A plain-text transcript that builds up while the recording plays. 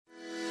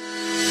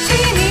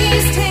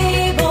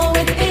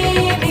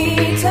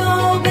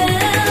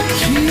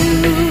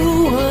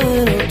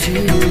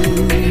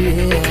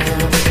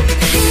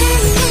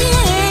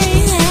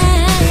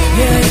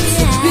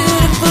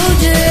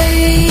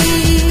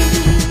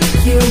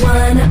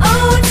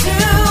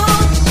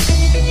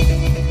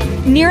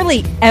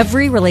Nearly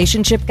every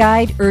relationship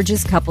guide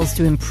urges couples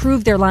to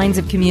improve their lines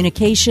of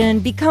communication,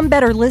 become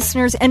better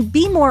listeners, and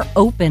be more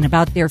open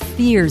about their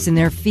fears and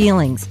their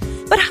feelings.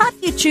 But how do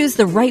you choose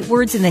the right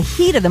words in the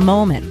heat of the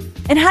moment?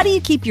 And how do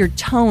you keep your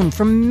tone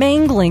from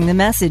mangling the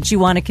message you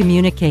want to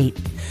communicate?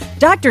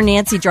 Dr.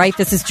 Nancy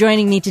Dreyfus is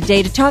joining me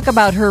today to talk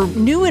about her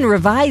new and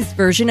revised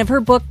version of her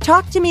book,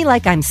 Talk to Me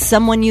Like I'm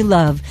Someone You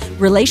Love,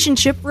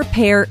 Relationship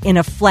Repair in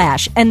a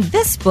Flash. And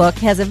this book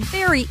has a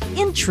very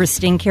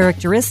interesting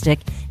characteristic,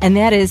 and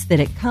that is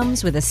that it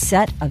comes with a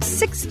set of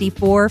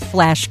 64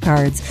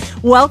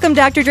 flashcards. Welcome,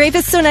 Dr.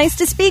 Dreyfus. So nice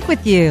to speak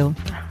with you.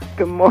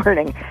 Good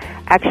morning.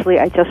 Actually,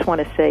 I just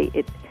want to say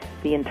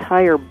the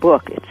entire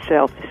book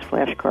itself is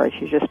flashcards.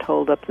 You just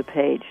hold up the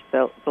page.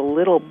 The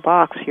little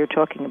box you're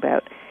talking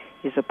about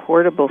is a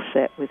portable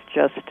set with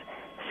just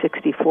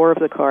 64 of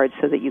the cards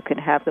so that you can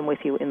have them with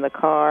you in the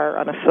car,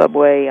 on a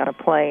subway, on a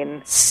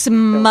plane.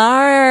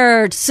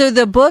 Smart. So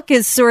the book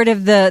is sort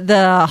of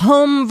the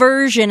home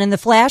version and the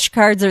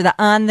flashcards are the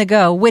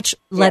on-the-go, which,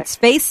 let's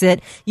face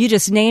it, you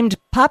just named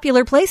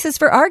popular places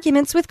for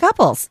arguments with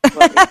couples.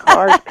 Well, in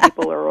cars,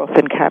 people are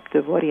often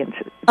captive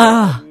audiences. There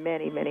are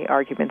many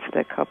arguments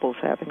that couples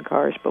have in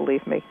cars,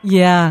 believe me.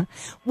 Yeah.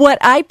 What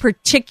I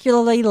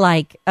particularly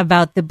like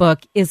about the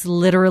book is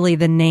literally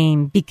the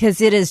name, because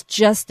it is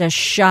just a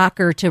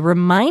shocker to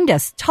remind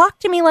us, talk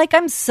to me like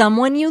I'm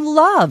someone you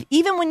love.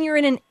 Even when you're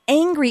in an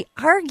angry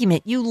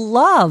argument, you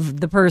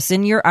love the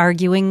person you're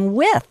arguing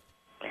with.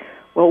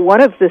 Well,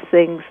 one of the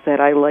things that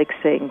I like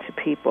saying to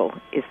people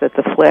is that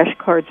the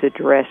flashcards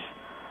address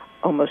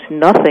almost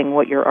nothing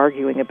what you're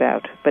arguing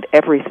about, but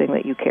everything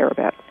that you care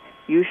about.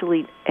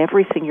 Usually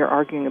everything you're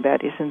arguing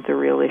about isn't the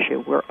real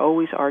issue. We're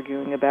always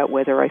arguing about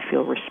whether I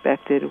feel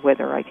respected,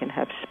 whether I can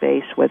have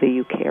space, whether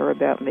you care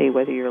about me,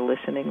 whether you're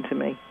listening to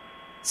me.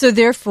 So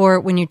therefore,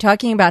 when you're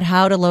talking about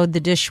how to load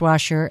the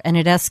dishwasher and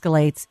it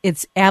escalates,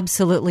 it's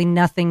absolutely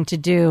nothing to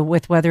do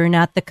with whether or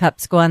not the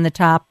cups go on the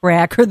top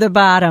rack or the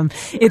bottom.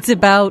 It's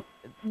about,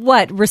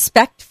 what,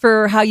 respect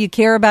for how you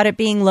care about it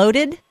being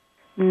loaded?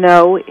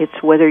 No,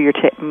 it's whether you're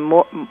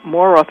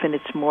more often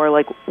it's more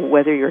like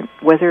whether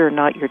or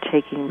not you're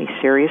taking me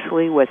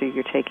seriously, whether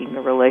you're taking the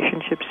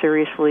relationship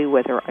seriously,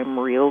 whether I'm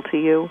real to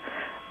you,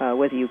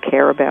 whether you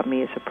care about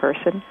me as a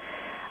person.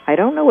 I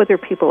don't know whether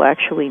people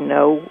actually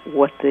know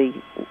what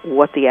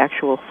the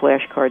actual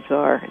flashcards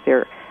are.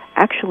 They're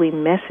actually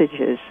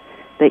messages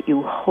that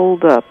you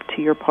hold up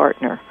to your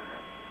partner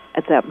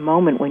at that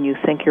moment when you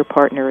think your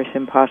partner is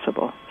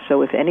impossible.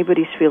 So if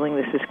anybody's feeling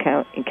this is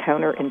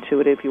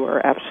counterintuitive, you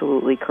are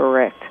absolutely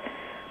correct.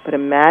 But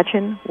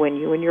imagine when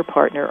you and your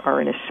partner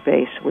are in a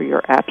space where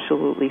you're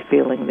absolutely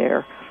feeling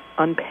they're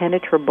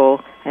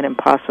unpenetrable and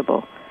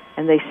impossible,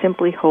 and they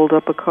simply hold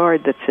up a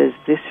card that says,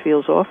 this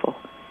feels awful.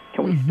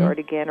 Can we start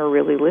again or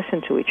really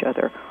listen to each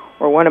other?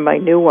 Or one of my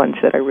new ones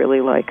that I really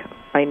like,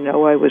 I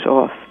know I was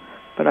off,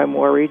 but I'm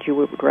worried you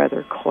would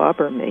rather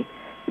clobber me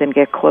than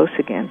get close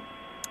again.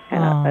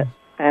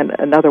 And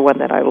another one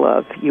that I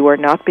love, you are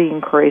not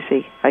being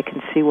crazy. I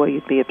can see why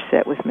you'd be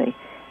upset with me.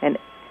 And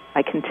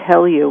I can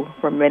tell you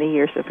from many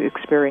years of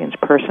experience,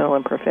 personal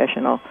and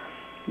professional,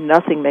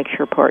 nothing makes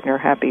your partner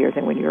happier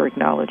than when you're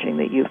acknowledging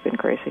that you've been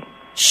crazy.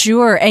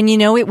 Sure. And,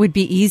 it would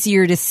be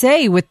easier to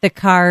say with the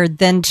card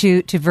than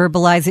to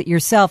verbalize it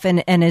yourself.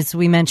 And as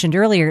we mentioned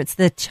earlier, it's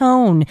the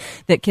tone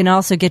that can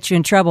also get you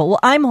in trouble. Well,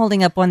 I'm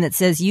holding up one that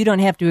says, you don't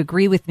have to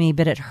agree with me,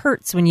 but it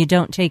hurts when you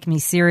don't take me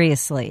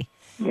seriously.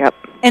 Yep.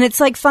 And it's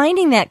like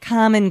finding that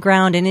common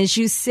ground. And as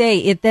you say,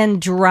 it then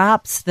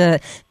drops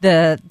the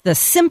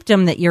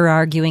symptom that you're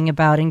arguing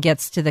about and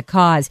gets to the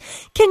cause.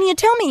 Can you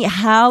tell me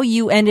how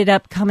you ended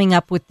up coming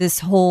up with this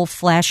whole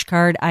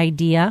flashcard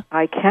idea?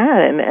 I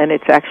can, and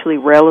it's actually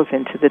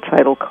relevant to the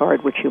title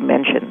card, which you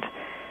mentioned.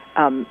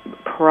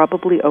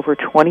 Probably over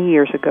 20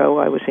 years ago,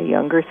 I was a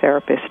younger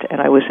therapist,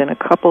 and I was in a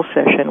couple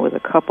session with a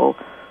couple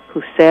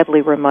who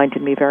sadly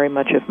reminded me very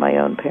much of my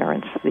own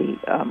parents. The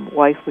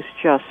wife was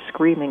just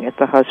screaming at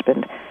the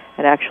husband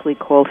and actually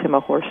called him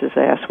a horse's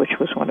ass, which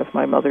was one of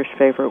my mother's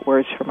favorite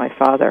words for my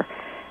father.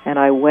 And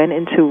I went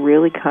into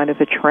really kind of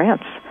a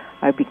trance.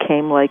 I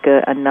became like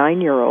a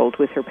 9-year-old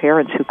with her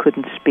parents who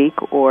couldn't speak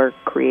or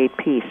create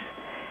peace.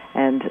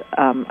 And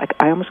I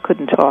almost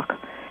couldn't talk.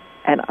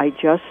 And I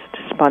just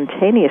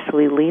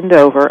spontaneously leaned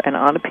over and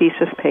on a piece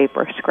of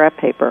paper, scrap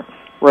paper,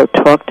 wrote,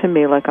 "Talk to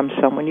me like I'm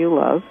someone you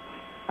love."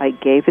 I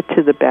gave it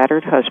to the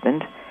battered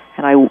husband,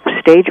 and I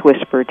stage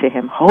whispered to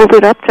him, "Hold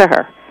it up to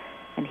her."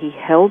 And he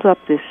held up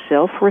this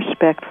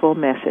self-respectful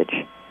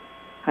message,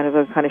 kind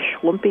of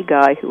schlumpy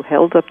guy who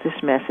held up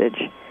this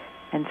message,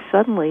 and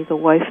suddenly the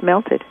wife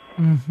melted.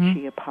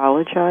 She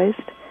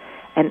apologized,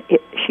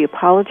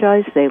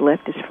 they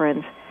left as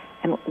friends.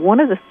 And one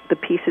of the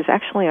pieces,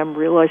 actually I'm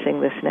realizing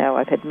this now,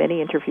 I've had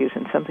many interviews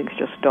and something's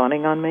just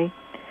dawning on me,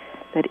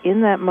 that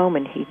in that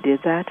moment he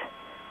did that.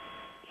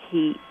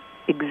 He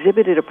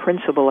exhibited a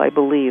principle, I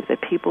believe,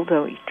 that people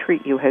don't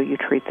treat you how you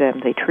treat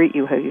them. They treat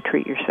you how you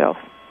treat yourself.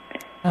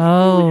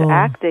 Oh. He was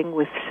acting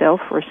with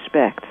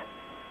self-respect.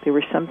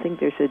 There's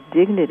a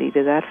dignity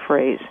to that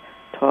phrase,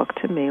 "Talk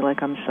to me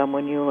like I'm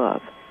someone you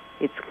love."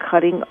 It's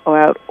cutting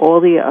out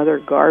all the other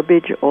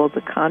garbage, all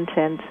the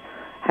content,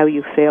 how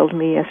you failed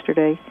me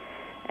yesterday.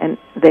 And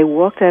they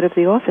walked out of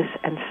the office,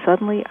 and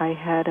suddenly I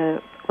had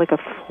a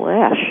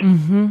flash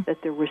that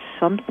there was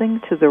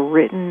something to the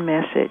written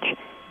message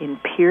in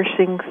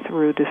piercing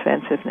through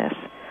defensiveness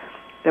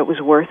that was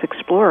worth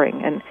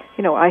exploring. And,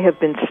 I have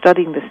been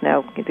studying this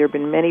now. There have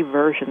been many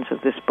versions of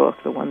this book.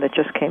 The one that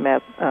just came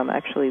out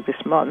actually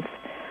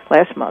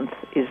last month,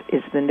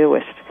 is the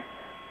newest.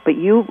 But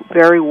you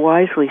very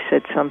wisely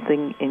said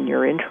something in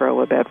your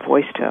intro about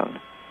voice tone.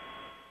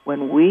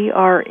 When we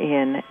are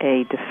in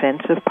a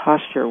defensive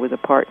posture with a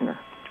partner,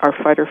 our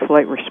fight or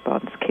flight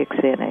response kicks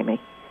in,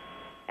 Amy.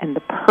 And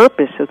the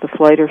purpose of the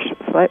fight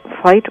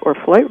or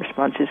flight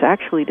response is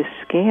actually to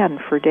scan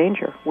for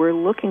danger. We're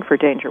looking for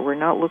danger. We're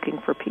not looking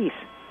for peace.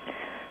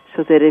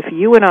 So that if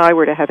you and I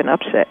were to have an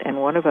upset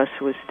and one of us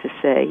was to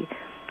say,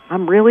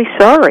 I'm really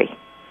sorry,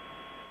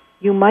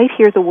 you might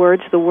hear the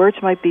words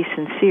might be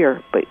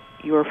sincere, but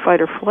your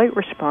fight or flight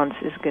response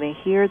is going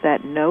to hear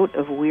that note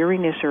of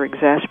weariness or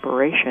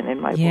exasperation in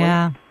my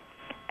voice,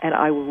 and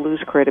I will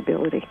lose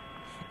credibility.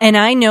 And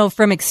I know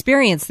from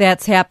experience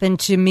that's happened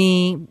to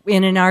me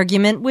in an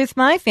argument with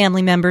my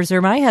family members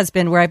or my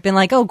husband, where I've been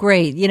like, oh,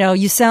 great,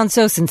 you sound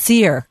so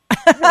sincere.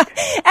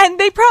 And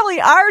they probably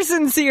are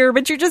sincere,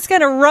 but you're just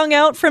kind of wrung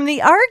out from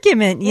the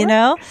argument,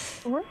 know?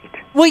 Right.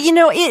 Well,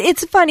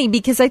 it's funny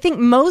because I think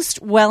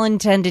most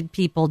well-intended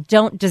people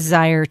don't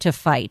desire to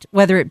fight,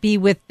 whether it be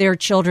with their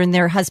children,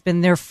 their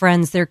husband, their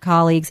friends, their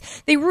colleagues.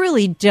 They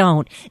really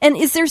don't. And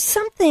is there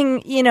something,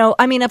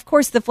 of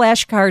course the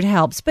flashcard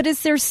helps, but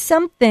is there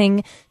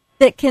something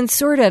that can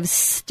sort of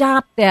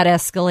stop that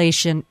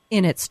escalation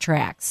in its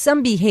tracks?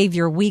 Some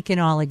behavior we can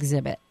all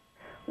exhibit.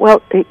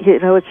 Well,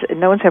 no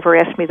one's ever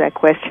asked me that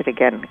question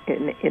again,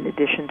 in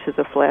addition to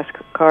the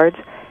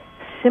flashcards,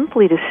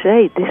 simply to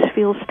say, this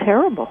feels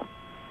terrible.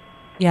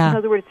 Yeah. In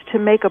other words, to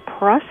make a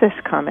process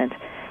comment.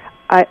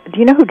 Do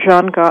you know who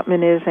John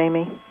Gottman is,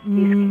 Amy?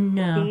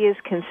 No. He is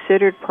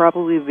considered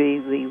probably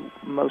the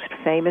most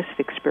famous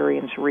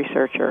experienced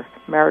researcher,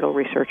 marital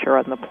researcher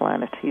on the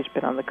planet. He's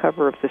been on the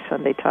cover of the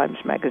Sunday Times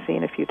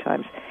magazine a few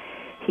times.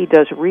 He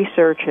does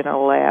research in a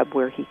lab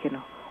where he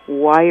can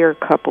wire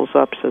couples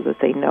up so that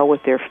they know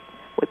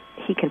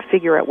he can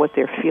figure out what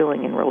they're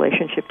feeling in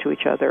relationship to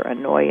each other,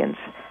 annoyance,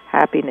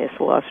 happiness,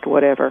 lust,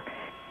 whatever,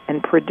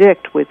 and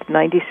predict with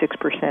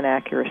 96%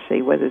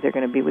 accuracy whether they're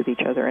going to be with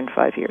each other in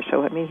 5 years.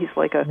 So, he's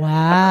like a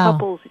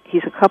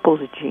couple's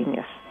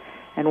genius.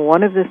 And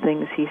one of the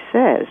things he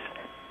says,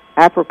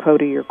 apropos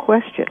to your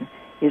question,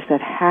 is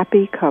that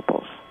happy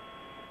couples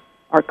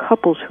are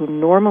couples who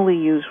normally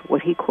use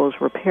what he calls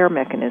repair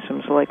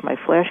mechanisms, like my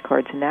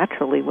flashcards,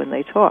 naturally when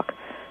they talk.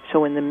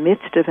 So in the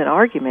midst of an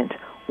argument,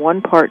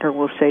 one partner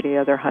will say to the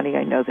other, honey,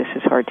 I know this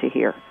is hard to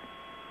hear.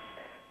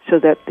 So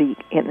that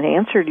in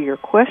answer to your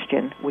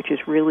question, which is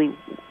really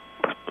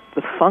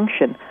the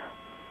function,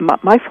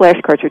 my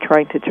flashcards are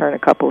trying to turn a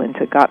couple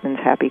into Gottman's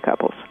happy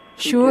couples.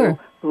 Sure.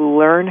 Who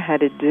learn how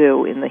to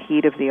do, in the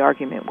heat of the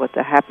argument, what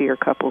the happier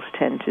couples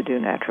tend to do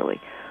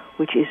naturally,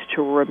 which is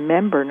to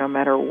remember, no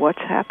matter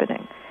what's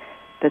happening,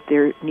 that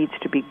there needs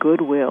to be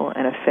goodwill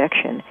and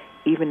affection,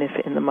 even if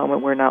in the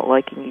moment we're not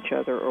liking each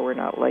other or we're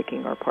not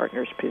liking our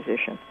partner's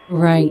position.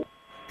 Right.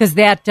 Because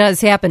that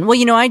does happen. Well,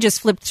 I just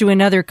flipped through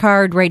another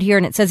card right here,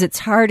 and it says it's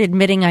hard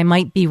admitting I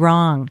might be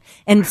wrong.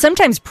 And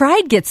sometimes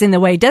pride gets in the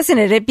way, doesn't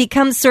it? It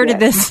becomes sort of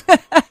this.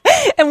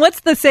 And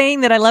what's the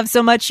saying that I love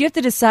so much? You have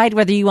to decide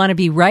whether you want to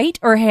be right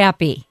or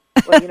happy.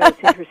 Well,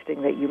 it's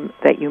interesting that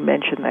you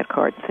mentioned that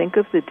card. Think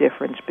of the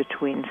difference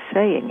between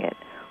saying it,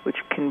 which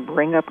can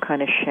bring up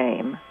kind of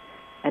shame,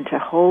 and to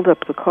hold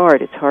up the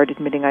card, it's hard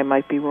admitting I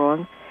might be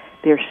wrong.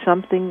 There's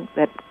something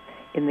that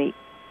in the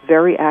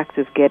very act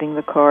of getting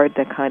the card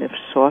that kind of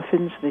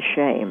softens the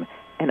shame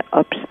and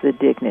ups the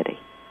dignity.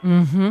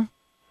 Mm-hmm.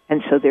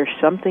 And so there's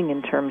something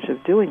in terms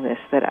of doing this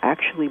that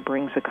actually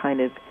brings a kind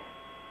of,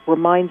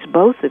 reminds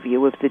both of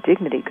you of the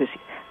dignity. Because,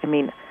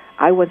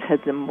 I once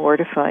had the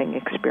mortifying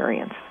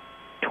experience,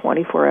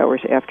 24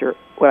 hours after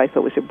what I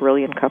thought was a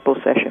brilliant couple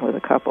session with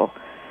a couple,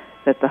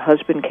 that the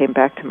husband came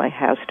back to my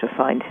house to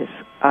find his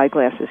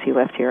eyeglasses he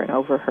left here and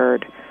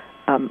overheard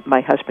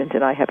my husband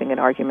and I having an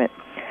argument.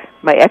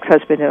 My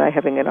ex-husband and I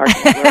having an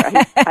argument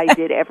where I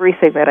did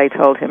everything that I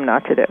told him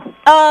not to do.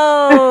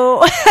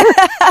 Oh!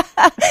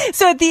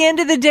 So at the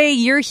end of the day,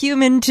 you're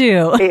human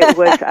too. It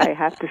was, I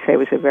have to say, it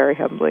was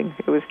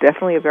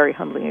definitely a very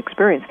humbling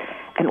experience.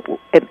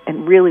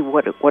 And really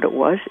what it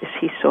was is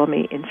he saw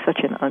me in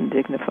such an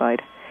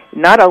undignified,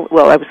 I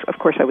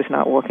was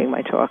not walking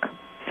my talk.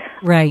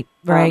 Right.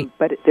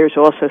 But there's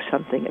also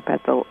something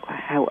about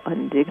how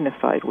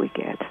undignified we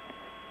get.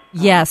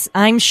 Yes,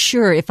 I'm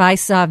sure if I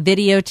saw a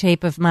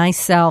videotape of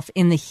myself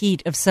in the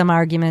heat of some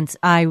arguments,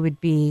 I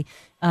would be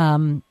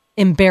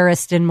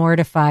Embarrassed and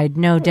mortified,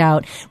 no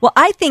doubt. Well,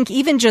 I think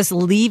even just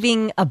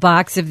leaving a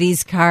box of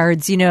these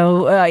cards,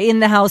 in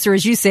the house, or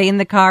as you say, in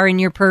the car, in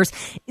your purse,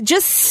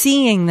 just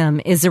seeing them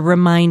is a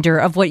reminder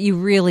of what you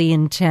really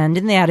intend,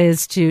 and that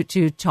is to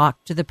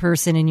talk to the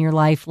person in your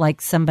life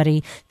like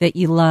somebody that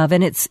you love.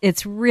 And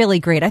it's really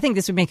great. I think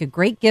this would make a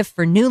great gift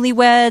for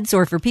newlyweds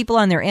or for people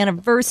on their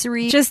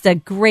anniversary. Just a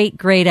great,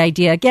 great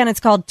idea. Again, it's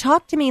called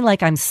Talk to Me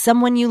Like I'm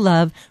Someone You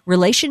Love,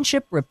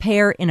 Relationship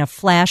Repair in a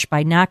Flash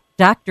by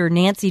Dr.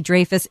 Nancy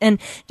Dreyfus. And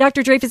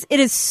Dr. Dreyfus, it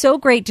is so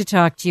great to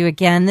talk to you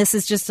again. This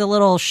is just a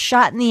little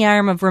shot in the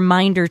arm of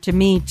reminder to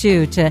me,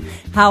 too, to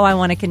how I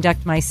want to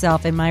conduct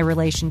myself in my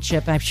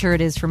relationship. I'm sure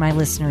it is for my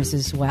listeners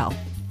as well.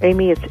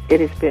 Amy, it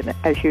has been,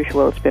 as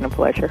usual, it's been a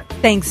pleasure.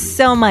 Thanks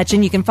so much.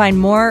 And you can find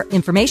more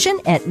information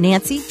at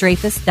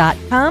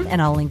nancydrafus.com,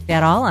 and I'll link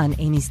that all on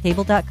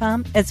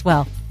amystable.com as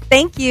well.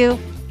 Thank you.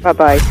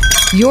 Bye-bye.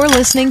 You're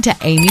listening to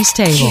Amy's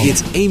Table.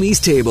 It's Amy's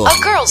Table. A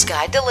Girl's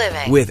Guide to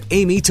Living. With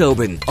Amy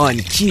Tobin on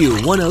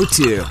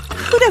Q102.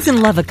 Who doesn't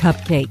love a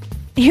cupcake?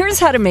 Here's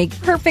how to make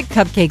perfect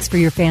cupcakes for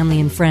your family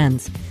and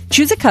friends.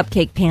 Choose a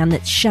cupcake pan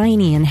that's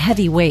shiny and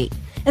heavyweight.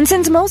 And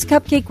since most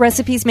cupcake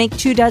recipes make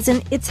 2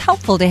 dozen, it's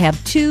helpful to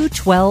have 2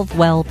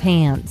 12-well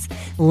pans.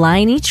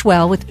 Line each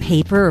well with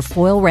paper or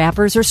foil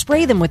wrappers or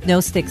spray them with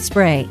no-stick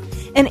spray.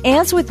 And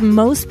as with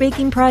most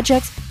baking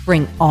projects,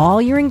 bring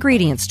all your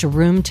ingredients to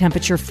room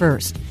temperature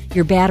first.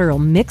 Your batter will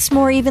mix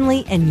more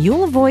evenly and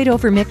you'll avoid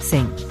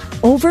overmixing.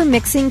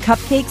 Overmixing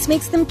cupcakes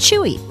makes them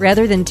chewy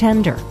rather than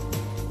tender.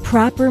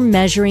 Proper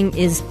measuring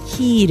is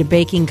key to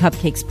baking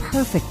cupcakes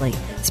perfectly,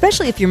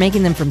 especially if you're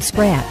making them from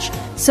scratch.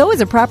 So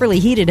is a properly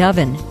heated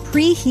oven.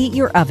 Preheat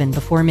your oven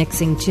before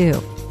mixing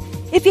too.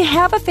 If you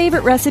have a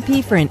favorite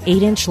recipe for an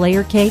 8-inch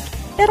layer cake,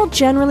 that'll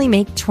generally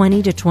make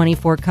 20 to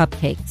 24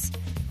 cupcakes.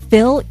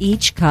 Fill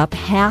each cup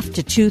half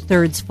to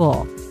 2/3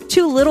 full.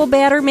 Too little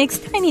batter makes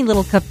tiny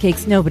little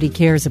cupcakes nobody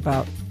cares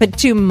about. But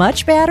too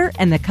much batter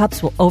and the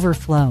cups will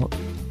overflow.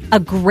 A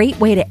great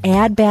way to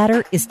add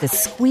batter is to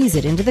squeeze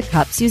it into the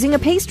cups using a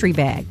pastry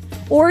bag.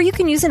 Or you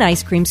can use an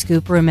ice cream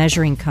scoop or a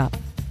measuring cup.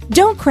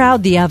 Don't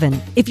crowd the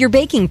oven. If you're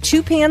baking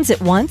 2 pans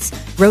at once,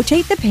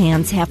 rotate the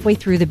pans halfway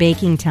through the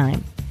baking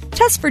time.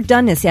 Test for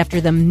doneness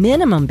after the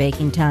minimum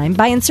baking time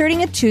by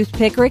inserting a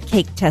toothpick or a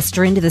cake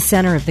tester into the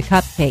center of the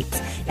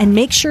cupcakes, and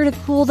make sure to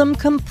cool them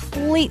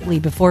completely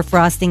before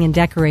frosting and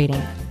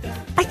decorating.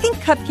 I think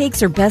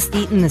cupcakes are best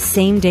eaten the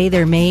same day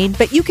they're made,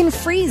 but you can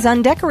freeze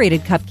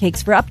undecorated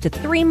cupcakes for up to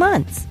 3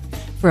 months.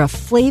 For a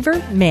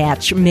flavor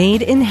match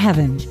made in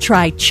heaven,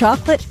 try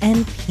chocolate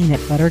and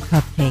peanut butter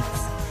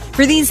cupcakes.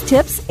 For these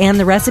tips and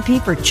the recipe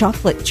for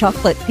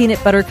chocolate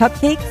peanut butter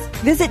cupcakes,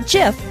 visit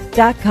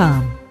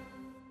Jif.com.